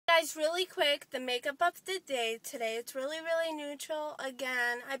guys, really quick, the makeup of the day today. It's really neutral.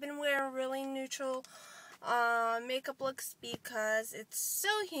 Again, I've been wearing really neutral makeup looks because it's so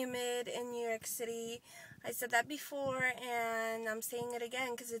humid in New York City. I said that before and I'm saying it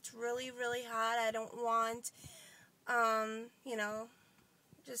again because it's really hot. I don't want, you know,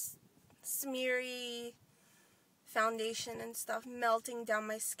 just smeary foundation and stuff melting down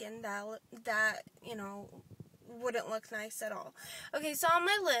my skin that you know, wouldn't look nice at all. Okay, so on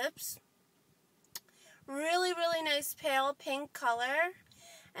my lips, really nice pale pink color,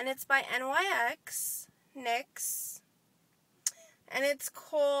 and it's by NYX, and it's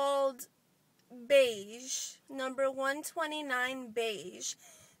called Beige, number 129 Beige.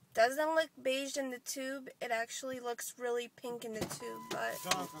 Doesn't look beige in the tube, it actually looks really pink in the tube, but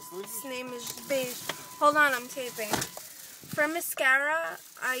its name is Beige. Hold on, I'm taping. For mascara,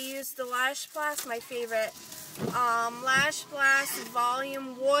 I use the Lash Blast, my favorite. Lash Blast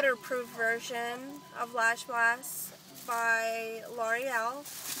Volume Waterproof version of Lash Blast by L'Oreal.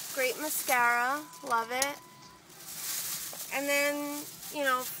 Great mascara, love it. And then, you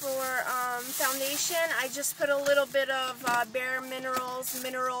know, for foundation, I just put a little bit of Bare Minerals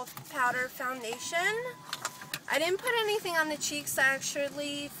Mineral Powder Foundation. I didn't put anything on the cheeks. I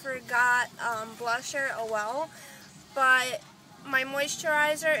actually forgot blusher, oh well. But my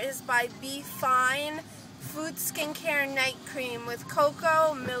moisturizer is by Be Fine Food Skincare Night Cream with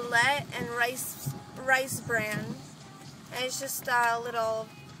cocoa, millet, and rice bran. And it's just a little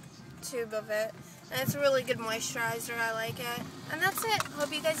tube of it. And it's a really good moisturizer. I like it. And that's it.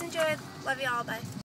 Hope you guys enjoyed. Love you all. Bye.